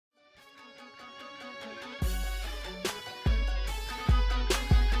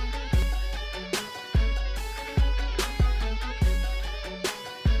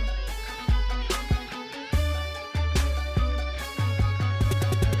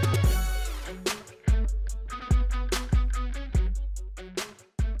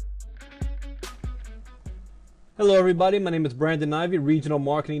Hello everybody, my name is Brandon Ivey, Regional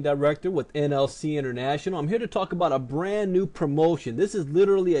Marketing Director with NLC International. I'm here to talk about a brand new promotion. This is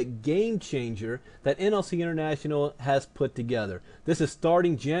literally a game changer that NLC International has put together. This is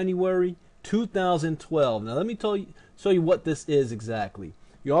starting January 2012. Now let me show you what this is exactly.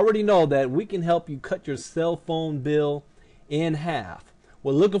 You already know that we can help you cut your cell phone bill in half.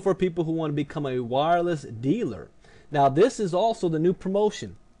 We're looking for people who want to become a wireless dealer. Now this is also the new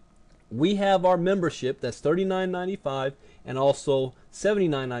promotion. We have our membership that's $39.95 and also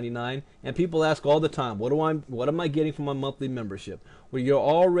 $79.99, and people ask all the time, what am I getting from my monthly membership? Well, you're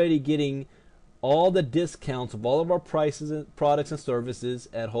already getting all the discounts of all of our prices and products and services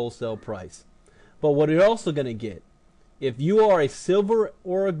at wholesale price. But what you're also going to get, if you are a silver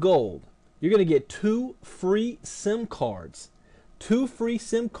or a gold, you're going to get 2 free SIM cards. 2 free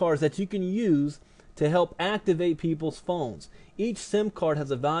SIM cards that you can use to help activate people's phones. Each SIM card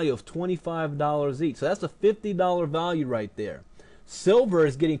has a value of $25 each. So that's a $50 value right there. Silver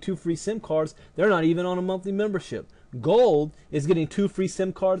is getting 2 free SIM cards. They're not even on a monthly membership. Gold is getting 2 free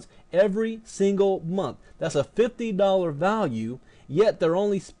SIM cards every single month. That's a $50 value, yet they're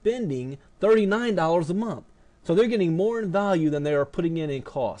only spending $39 a month. So they're getting more in value than they are putting in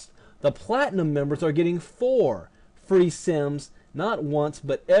cost. The Platinum members are getting 4 free SIMs, not once,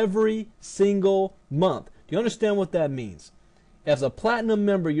 but every single month. Do you understand what that means? As a Platinum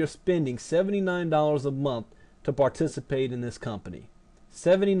member, you're spending $79 a month to participate in this company.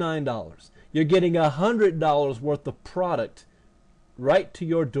 $79. You're getting $100 worth of product right to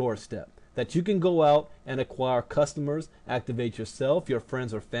your doorstep that you can go out and acquire customers, activate yourself, your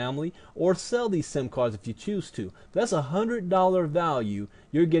friends or family, or sell these SIM cards if you choose to. That's a $100 value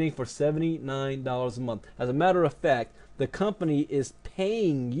you're getting for $79 a month. As a matter of fact, the company is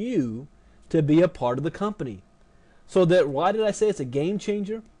paying you to be a part of the company. So why did I say it's a game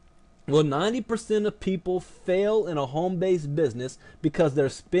changer? Well, 90% of people fail in a home-based business because they're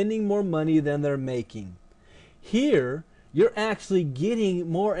spending more money than they're making. Here, you're actually getting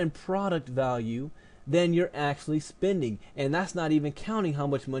more in product value than you're actually spending. And that's not even counting how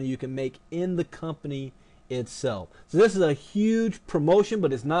much money you can make in the company itself. So this is a huge promotion,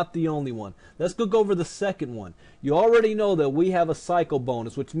 but it's not the only one. Let's go over the second one. You already know that we have a cycle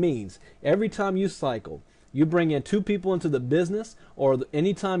bonus, which means every time you cycle, you bring in 2 people into the business, or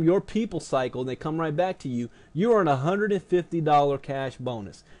anytime your people cycle and they come right back to you, you earn a $150 cash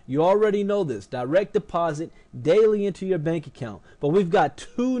bonus. You already know this. Direct deposit daily into your bank account. But we've got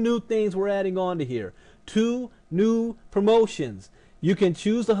 2 new things we're adding on to here. 2 new promotions. You can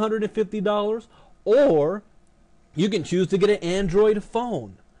choose the $150, or you can choose to get an Android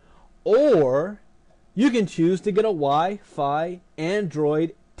phone, or you can choose to get a Wi-Fi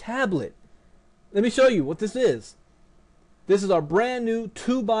Android tablet. Let me show you what this is. This is our brand new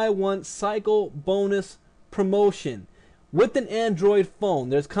 2x1 cycle bonus promotion. With an Android phone,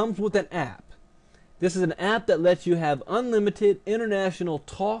 this comes with an app. This is an app that lets you have unlimited international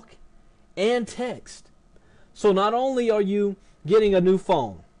talk and text. So not only are you getting a new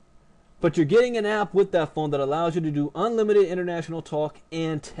phone, but you're getting an app with that phone that allows you to do unlimited international talk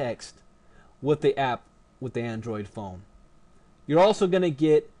and text with the app with the Android phone. You're also going to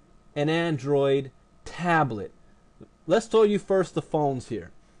get an Android tablet. Let's show you first the phones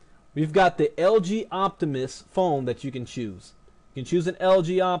here. We've got the LG Optimus phone that you can choose. You can choose an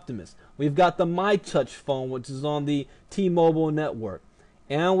LG Optimus. We've got the MyTouch phone, which is on the T-Mobile network.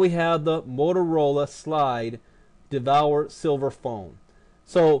 And we have the Motorola Slide Devour Silver phone.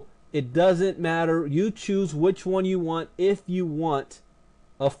 So it doesn't matter. You choose which one you want if you want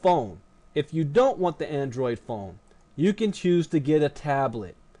a phone. If you don't want the Android phone, you can choose to get a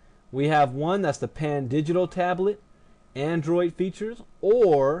tablet. We have one that's the Pan Digital tablet, Android features,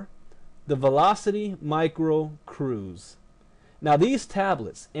 or the Velocity Micro Cruise. Now these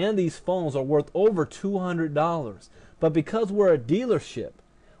tablets and these phones are worth over $200, but because we're a dealership,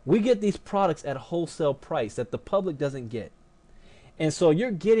 we get these products at a wholesale price that the public doesn't get. And so you're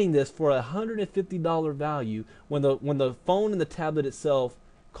getting this for a $150 value when the phone and the tablet itself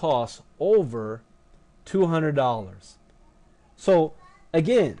costs over $200. So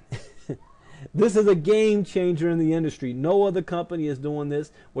again, this is a game changer in the industry. No other company is doing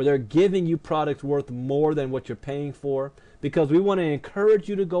this where they're giving you products worth more than what you're paying for, because we want to encourage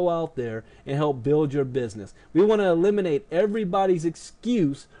you to go out there and help build your business. We want to eliminate everybody's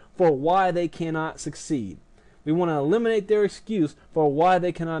excuse for why they cannot succeed. We want to eliminate their excuse for why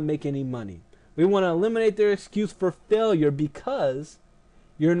they cannot make any money. We want to eliminate their excuse for failure because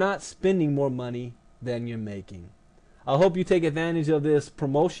you're not spending more money than you're making. I hope you take advantage of this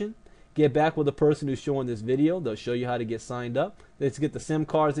promotion. Get back with the person who's showing this video. They'll show you how to get signed up. Let's get the SIM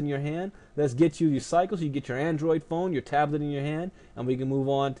cards in your hand. Let's get you your cycle so you get your Android phone, your tablet in your hand, and we can move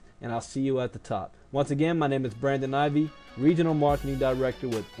on, and I'll see you at the top. Once again, my name is Brandon Ivey, Regional Marketing Director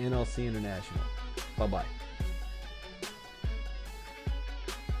with NLC International. Bye-bye.